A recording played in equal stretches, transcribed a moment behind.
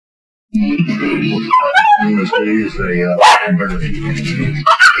Is a or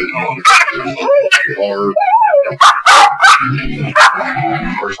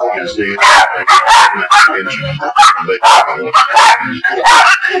first thing you see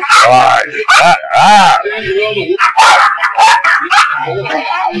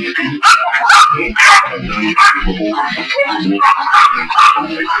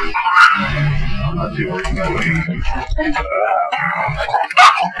I'm not too worried about it.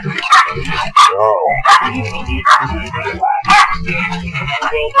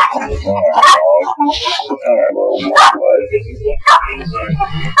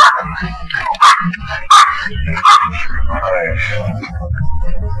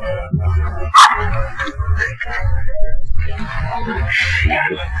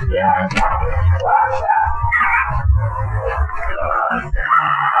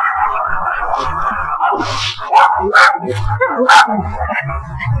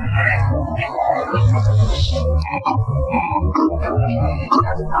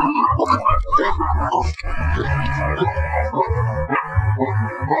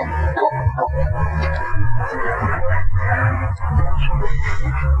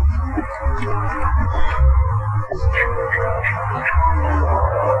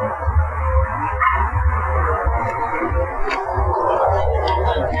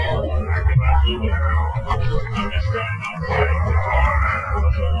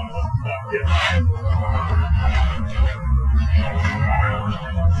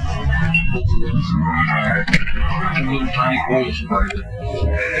 Little tiny coil spring.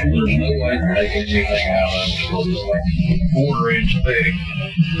 There's no way to make anything out of it. It's just like 1/4 inch thick.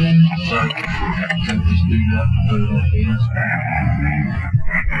 So I have to cut this dude up and put it back in.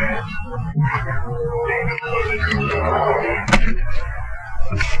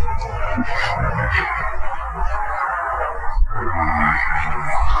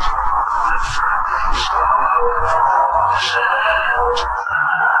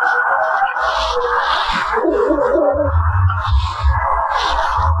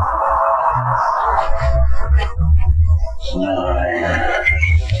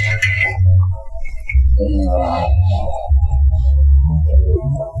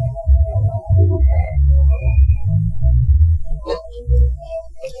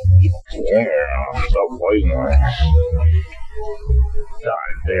 Stop waiting on it.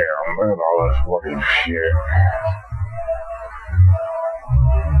 God damn, look at all this fucking shit.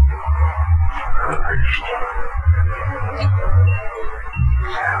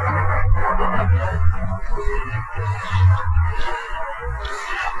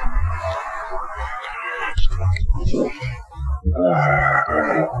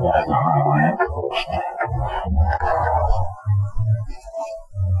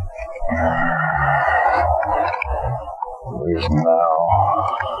 Please now.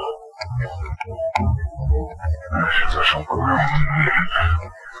 There's some ground.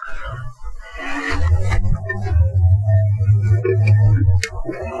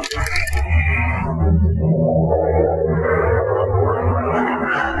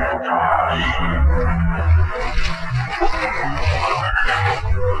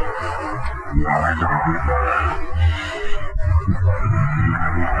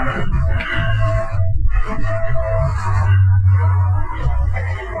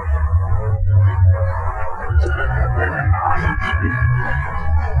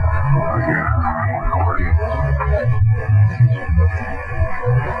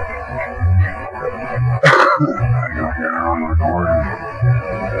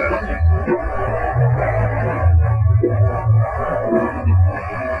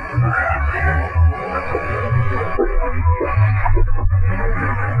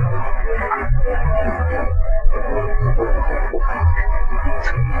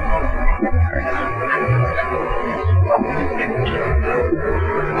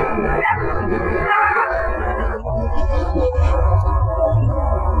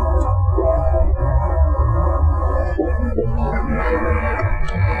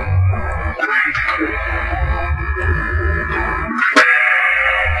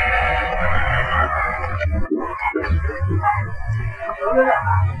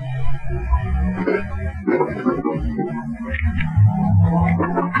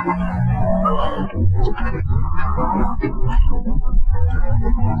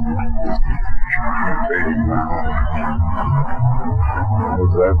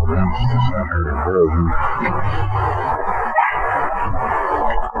 Was evidence to send her to prison.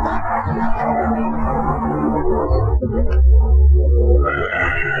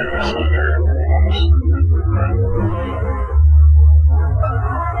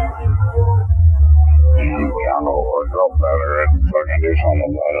 know, I felt better and fucking do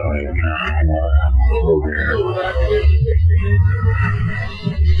something about it.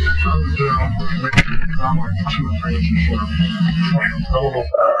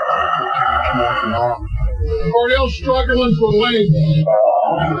 Cordell's struggling for length.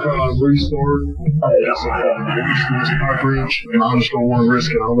 Restart. Coverage, and I just don't want to risk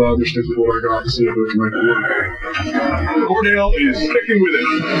it. I'd rather stick with what I got to see if we can make it work. Cordell is sticking with it.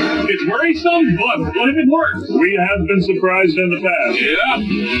 It's worrisome, but what if it works? We have been surprised in the past. Yeah.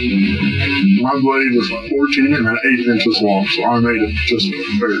 My blade was 14 and 1/8 inches long, so I made it just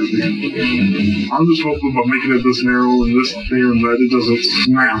barely. I'm just hoping by making it this narrow and this thin that it doesn't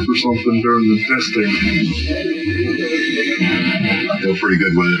snap or something during the testing. I feel pretty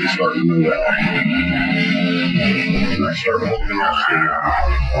good with it starting to move out. And I start moving off here.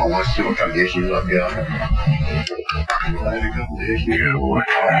 Well, let's see what kind of issues I've got. I had a couple of issues. Yeah, boy.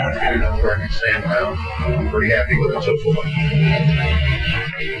 I'm pretty happy with it so far.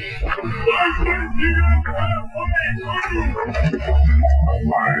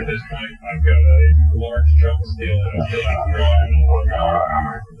 This night, I've got a large chunk of steel that I feel like drawing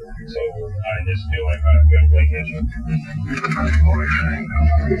over. So I just feel like I've got to catch up.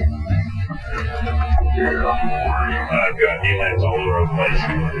 I've got D-lands all over the place. I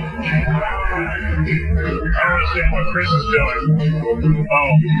don't understand what Chris is doing.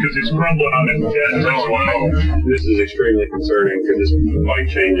 Oh, because he's crumbling on it. Yeah, that's why. This is extremely concerning because this bike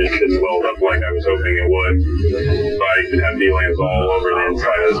change didn't weld up like I was hoping it would. But I have D-lands all over the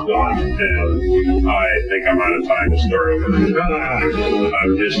inside of this gun, and I think I'm out of time to start over.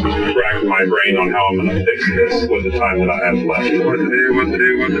 I'm just racking my brain on how I'm going to fix this with the time that I have left. What to do.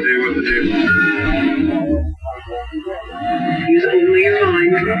 Use only your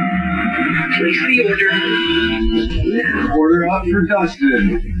mind. Place the order. Order out for Dustin.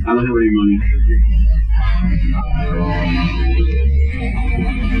 I don't have any money.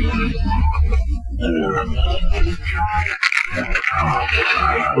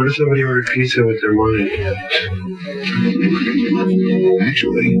 What if somebody ordered pizza with their money?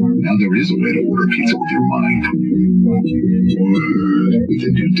 Actually, now there is a way to order pizza with your mind. With the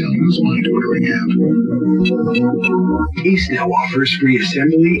new Domino's Mind Ordering app. Ace now offers free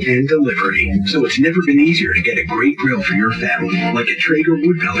assembly and delivery, so it's never been easier to get a great grill for your family, like a Traeger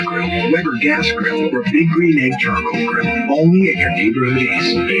wood pellet grill, Weber gas grill, or Big Green Egg charcoal grill, only at your neighborhood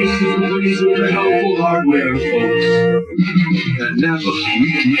Ace. Helpful hardware, folks. At Napa, we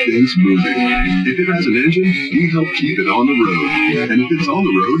keep things moving. If it has an engine, we help keep it on the road. And if it's on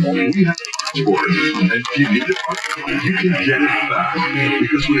the road, we have for it. And if you need it, you can get it back.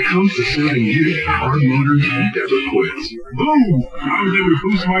 Because when it comes to serving you, our motors never quits. Boom! I was able to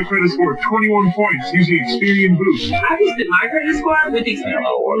boost my credit score 21 points using Experian Boost. I boosted my credit score with Experian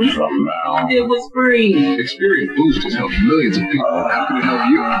Boost. It was free. Experian Boost has helped millions of people. How can it help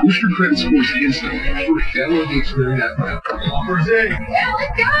you? Boost your credit scores instantly. Free. Download the Experian app now. Offers A. Yeah,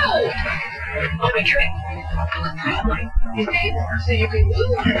 let's go! On my trip. You pay more so you can move.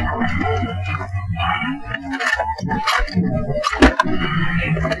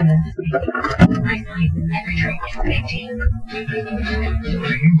 Every trip is 15.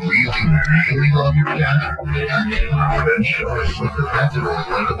 Are you really hanging on your dad? Then show us what the method of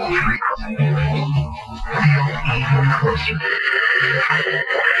relatable treats. Feel even closer.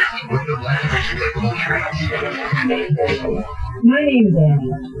 With the language relatable treats. My name is Andy.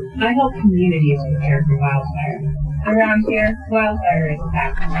 I help communities prepare for wildfire. Around here, wildfire is a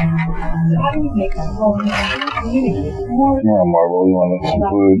fact. So how do we make our home communities more Marvel, you want some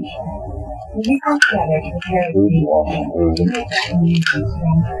foods? we come together to prepare for people to make our communities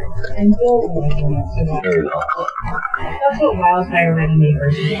stronger and build a resilience to There you go. That's what Wildfire Ready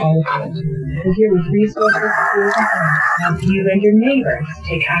Neighbors is all about. We're here with resources, tools, and plans to help you and your neighbors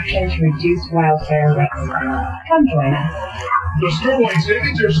take action to reduce wildfire risk. Come join us. The Stormlight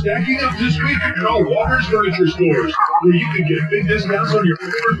savings are stacking up this week at all Walker's Furniture stores, where you can get big discounts on your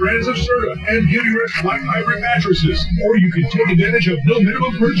favorite brands of Serta and Beautyrest Black Hybrid mattresses. Or you can take advantage of no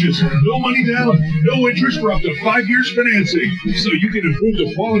minimum purchase, no money down, no interest for up to 5 years financing. So you can improve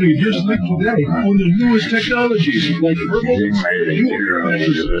the quality of your sleep today on the newest technologies like herbal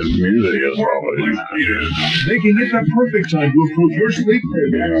making it the perfect time to approach your sleep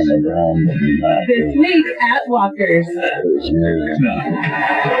program. This week at Walker's.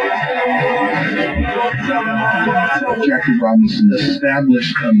 Jackie Robinson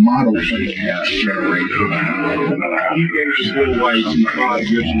established a model for the gas generator. He gave still lights and fog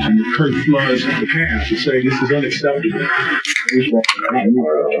switches and Kurt floods in the past to say this is unacceptable.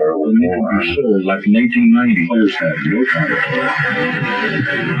 Sold like in 1890. Players had no control.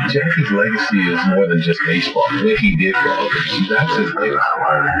 Jackie's legacy is more than just baseball. What he did for others. That's his legacy.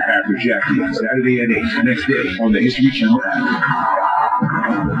 After Jackie, Saturday at 8, next day on the History Channel app.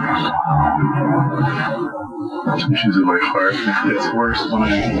 Issues in my heart. It's worse when I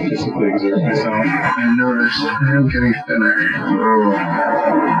physically exert myself. I notice I'm getting thinner. Oh,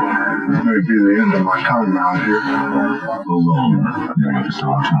 this may be the end of my time out here. Hold on. We're going to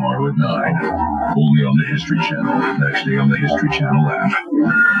start tomorrow at 9. Only on the History Channel. Next day on the History Channel app.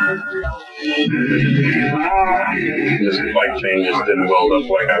 This fight change just didn't weld up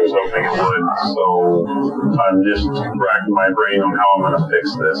like I was hoping it would, so I'm just racking my brain on how I'm going to fix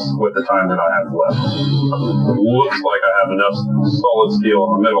this with the time that I have left. Looks like I have enough solid steel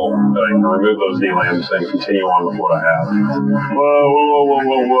in the middle that I can remove those D-lamps and continue on with what I have. Whoa.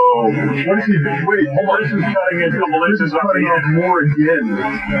 What is he doing? Wait, this is cutting a couple inches off the edge. More again.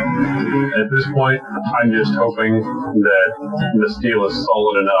 At this point, I'm just hoping that the steel is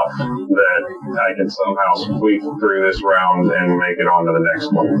solid enough that I can somehow squeak through this round and make it onto the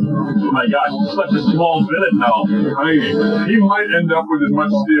next one. Oh my gosh, it's such a small billet now. I mean, he might end up with as much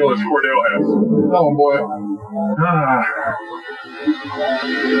steel as Cordell has. Oh boy.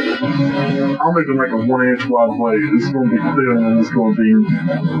 I'll make it like a 1-inch wide blade. It's going to be thin and it's going to be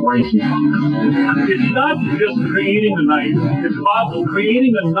lanky. It's not just creating a knife. It's about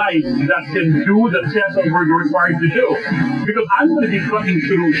creating a knife that can do the test that we're required to do. Because I'm going to be cutting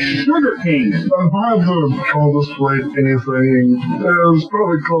through sugar cane. If I have to call this blade anything, it's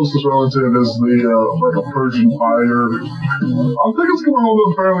probably closest relative is the like a Persian fighter. I think it's going to hold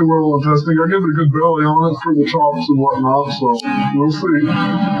up fairly well in testing. I give it a good belly on it for the chops and whatnot, so we'll see.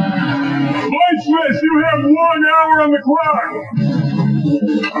 Smith, you have 1 hour on the clock.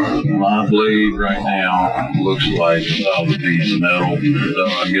 My blade right now looks like a solid piece of metal. So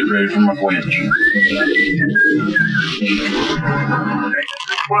I get ready for my quench.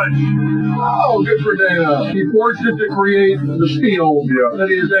 Oh, good for Dana. He forced it to create the steel that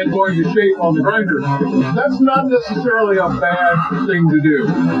he is then going to shape on the grinder. That's not necessarily a bad thing to do.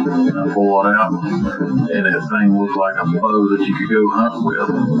 I pull it out, and that thing looked like a bow that you could go hunt with.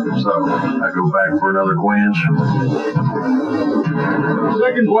 So I go back for another quench.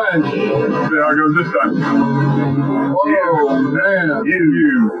 Second quench. See how it goes this time. Oh, man. You.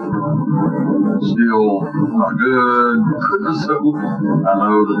 Still not good. So I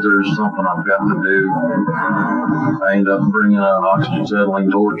know that there's something I've got to do. I end up bringing an oxygen settling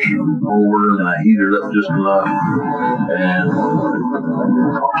torch over and I heat it up just enough and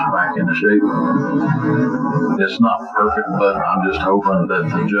pops back into shape. It's not perfect, but I'm just hoping that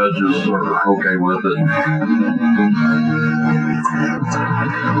the judges are okay with it.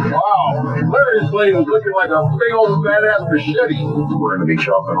 Wow, Larry's blade is looking like a big old badass machete. We're going to be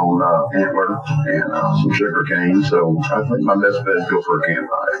chopping on antler and some sugar cane, so I think my best bet is go for a camp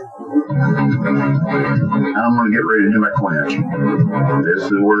knife. I'm going to get ready to do my quench. This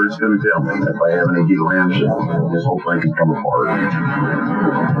is where it's going to tell me if I have any D-lamps, this whole thing can come apart.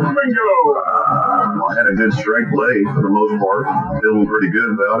 Bingo! I had a good strike blade for the most part, feeling pretty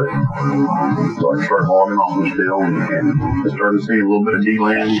good about it. So I started hogging off the steel and I started seeing a little bit of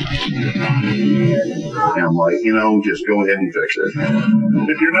D-lamp. And I'm like, just go ahead and fix it.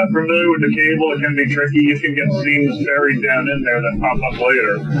 If you're not familiar with the cable, it can be tricky. You can get seams buried down in there that pop up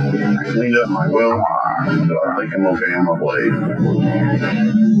later. I cleaned up my well, so I think I'm okay on my blade.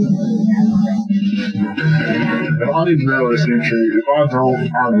 If I need to know this entry, if I don't,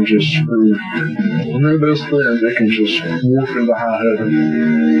 I'm just screwed. When they're this thin, they can just warp into high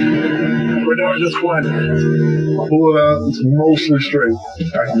heaven. We're doing just one. Pull it out, it's mostly straight.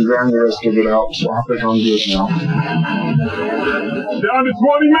 I can grind the rest of it out, so I think I'm good now. Down to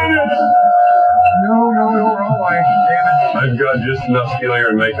 20 minutes! No, wrong way. Damn it. I've got just enough steel here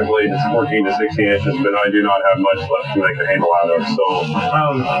to make the blade that's 14 to 16 inches, but I do not have much left to make the handle out of, so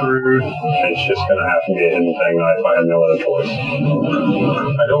I'm screwed. It's just going to have to be a hidden tang knife. I have no other choice.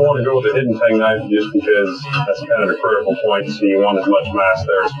 I don't want to go with a hidden tang knife just because that's kind of a critical point, so you want as much mass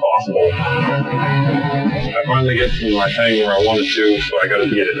there as possible. I finally get to my tang where I wanted to, so I got to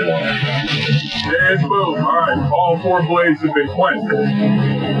get it in one. And boom. All right, all 4 blades have been quenched.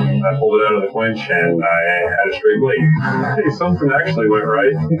 I pulled it out of the quench and I had a straight blade. Hey, something actually went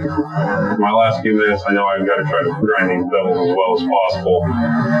right. My last few minutes, I know I've got to try to grind these bells as well as possible.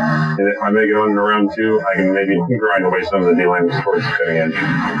 And if I make it on to round 2, I can maybe grind away some of the delaminations towards the cutting edge.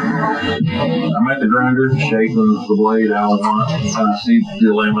 I'm at the grinder, shaping the blade out. I see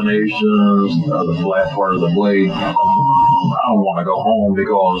delaminations of the flat part of the blade. I don't want to go home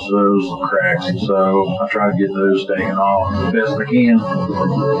because those cracks, so I try to get those taken off the best I can. 5,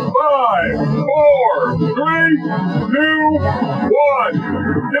 4, 3, 2, 1.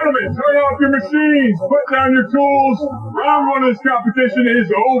 Gentlemen, turn off your machines, put down your tools. Round 1 of this competition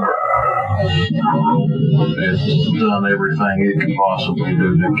is over. It's done everything it can possibly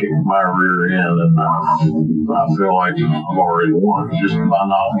do to kick my rear end, and I feel like I've already won just by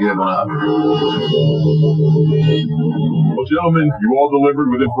not giving up. Well, gentlemen, you all delivered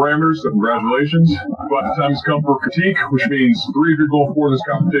within parameters, so congratulations. But the time has come for critique, which means 3 of you going for this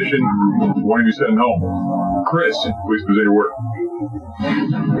competition, 1 of you sitting home. Chris, please present your work.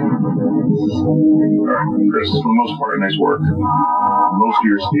 Alright, Chris, for the most part, nice work. Most of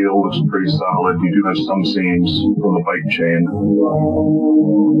your steel looks pretty solid. You do have some seams from the bike chain.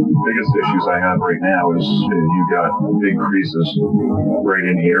 Biggest issues I have right now is you got big creases right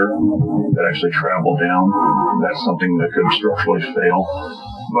in here that actually travel down. That's something that could structurally fail.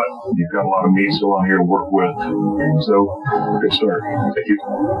 But you've got a lot of meat still on here to work with. So, good start. Thank you.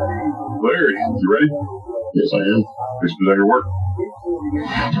 Larry, you ready? Yes, I am. Please present your work.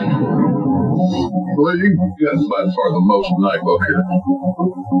 Well, you got by far the most knife up here.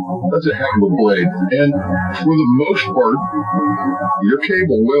 That's a heck of a blade. And for the most part, your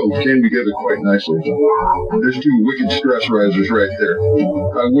cable weld came together quite nicely. There's 2 wicked stress risers right there.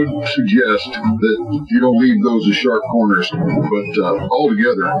 I would suggest that you don't leave those as sharp corners, but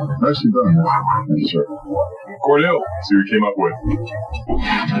altogether, nicely done. Thank you, sir. Cornell, see what you came up with.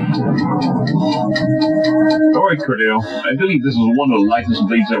 All right, Cordell, I believe this is one of the lightest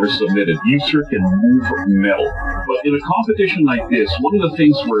blades ever submitted. You sure can move metal. But in a competition like this, one of the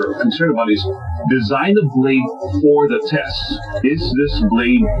things we're concerned about is design the blade for the test. Is this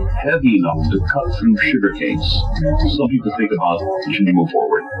blade heavy enough to cut through sugar canes? Some people think about should we move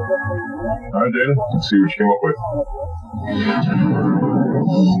forward. All right, Dana, let's see what you came up with.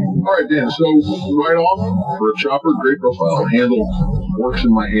 All right, Dan, so right off, for a chopper, great profile. Handle works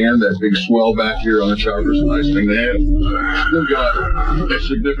in my hand. That big swell back here on the chopper is a nice thing to have. Still got a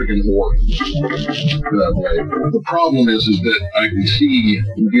significant warp that way. The problem is that I can see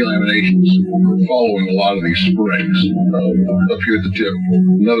delaminations following a lot of these springs up here at the tip.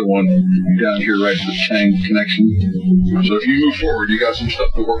 Another one down here right at the tang connection. So if you move forward, you got some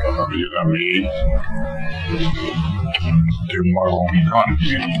stuff to work on. I mean, do my own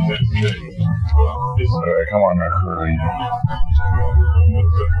content. Come on, Curly.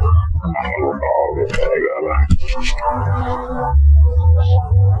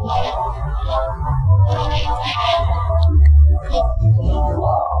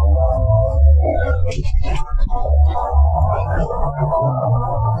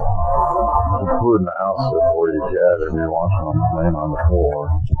 I'm putting the house up where you gather and you're watching them laying on the floor.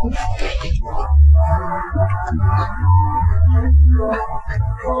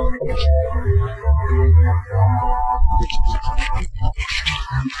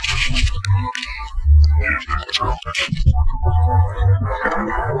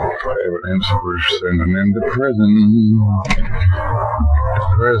 Evidence we're sending him to prison.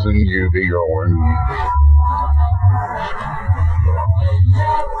 Prison you be going.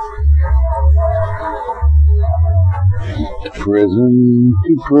 Prison,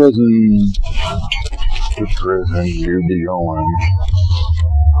 to prison, to prison you be going.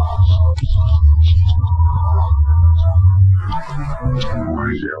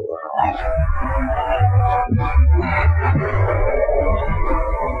 Where's yellow?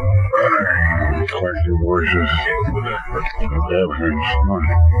 Collective voices of evidence.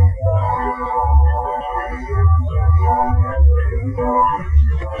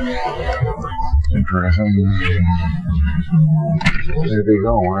 Interesting. There they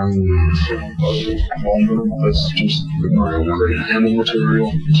go. That's just great handle material,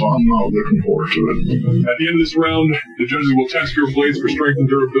 so I'm not looking forward to it. At the end of this round, the judges will test your blades for strength and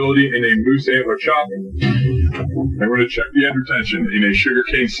durability in a moose antler chop. And we're going to check the end retention in a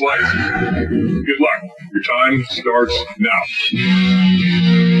sugarcane slice. Good luck. Your time starts now.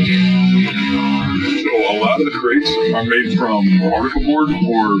 So a lot of the crates are made from particle board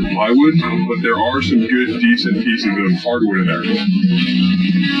or plywood, but there are some good, decent pieces of hardwood in there.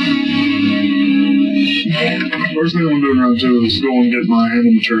 First thing I'm doing around too is go and get my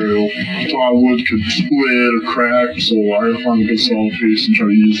handle material so our wood could split or crack, so I gotta find a good solid piece and try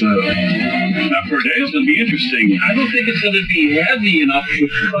to use that. Now, for today, it's going to be interesting. I don't think it's going to be heavy enough to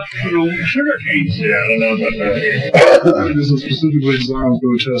cut through sugar canes. Yeah, I don't know about that. This is specifically designed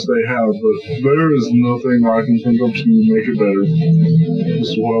for the test they have, but there is nothing I can think of to make it better.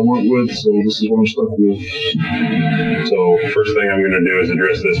 This is what I went with, so this is what I'm stuck with. So first thing I'm going to do is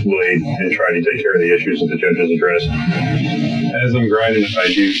address this blade and try to take care of the issues that the judges addressed. As I'm grinding, I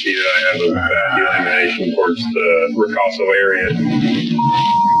do see that I have a bad delamination towards the ricasso area.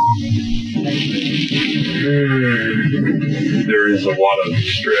 There is a lot of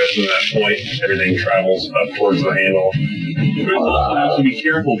stress in that point. Everything travels up towards the handle. Chris also has to be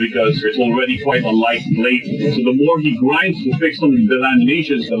careful because it's already quite a light blade. So the more he grinds to fix some of the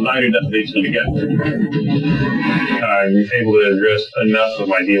laminations, the lighter that blade's going to get. I'm able to address enough of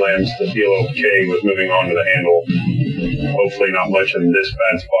my delams to feel okay with moving on to the handle. Hopefully not much of this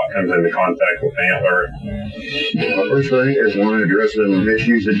bad spot comes into contact with the antler. The first thing is want to address the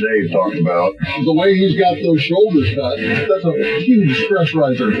issues that Dave talked about. The way he's got those shoulders cut, that's a huge stress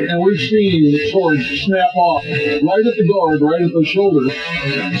riser. And we've seen swords snap off right at the guard, right at the shoulders.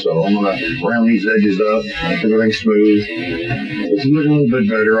 So I'm going to round these edges up, make everything smooth. It's looking a little bit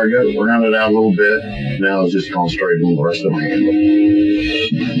better. I got it rounded out a little bit. Now it's just going straight in the rest of my handle.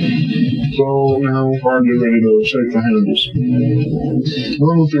 So now I'm getting ready to shake the handles. I don't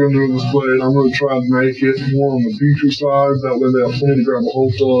know what they're going to do with this blade. I'm going to try to make it more on the beachy side. That way they have plenty to grab a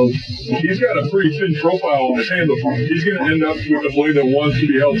hold of. He's got a pretty thin profile on his handle. He's going to end up with a blade that wants to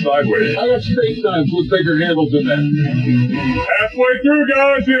be held sideways. I got space times with bigger handles than that. Halfway through,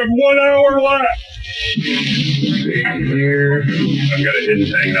 guys. We have 1 hour left. Here, I've got a hidden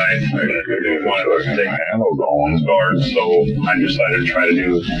tang knife. I want to take my ammo on his guard, so I decided to try to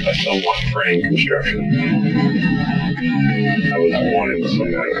do a somewhat frame construction. I was wanting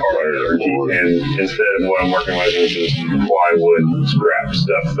something like hard, and instead of what I'm working with is just plywood scrap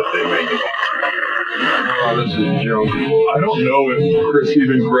stuff that they make. Oh, this is junk. I don't know if Chris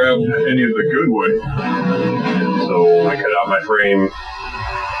even grabbed any of the good wood. So I cut out my frame.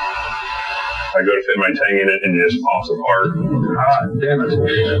 I go to fit my tang in it and it just pops apart. Ah, damn it.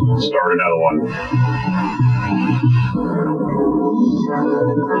 Start another one.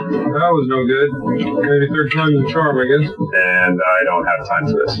 That was no good. Maybe third time's the charm, I guess. And I don't have time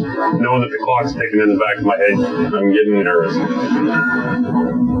for this. Knowing that the clock's ticking in the back of my head, I'm getting nervous.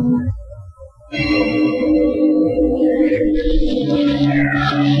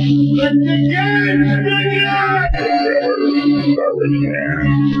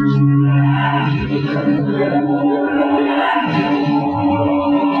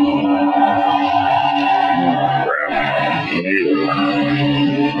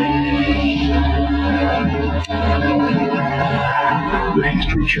 The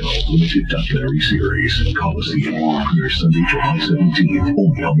History Channel limited documentary series, Coliseum, premiere Sunday, July 17th,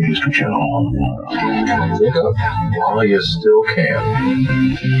 only on the History Channel. Pick up while you still can.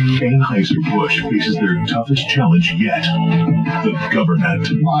 Anheuser-Busch faces their toughest challenge yet, the government.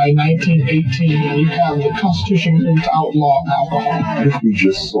 By 1918, we have the Constitution to outlaw alcohol. If we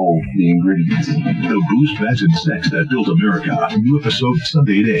just sold the ingredients. The booze, fads, and sex that built America. New episode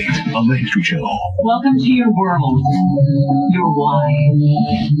Sunday at 8 on the History Channel. Welcome to your world. Your why.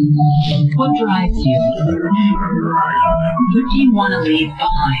 What drives you? What do you want to leave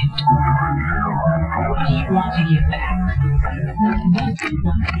behind? What do you want to give back?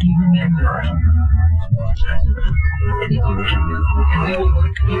 What do you remember?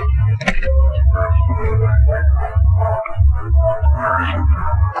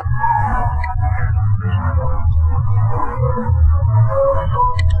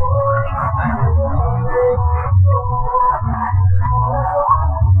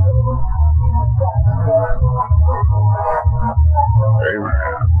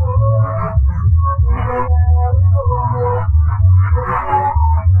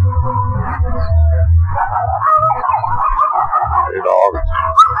 Hey, dog.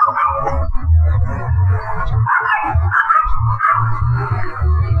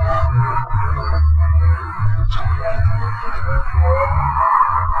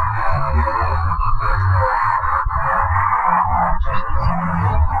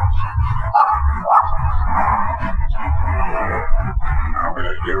 I'm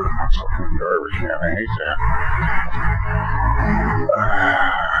gonna give it some garbage, man. I hate that.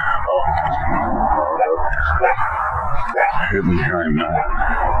 Hidden behind that.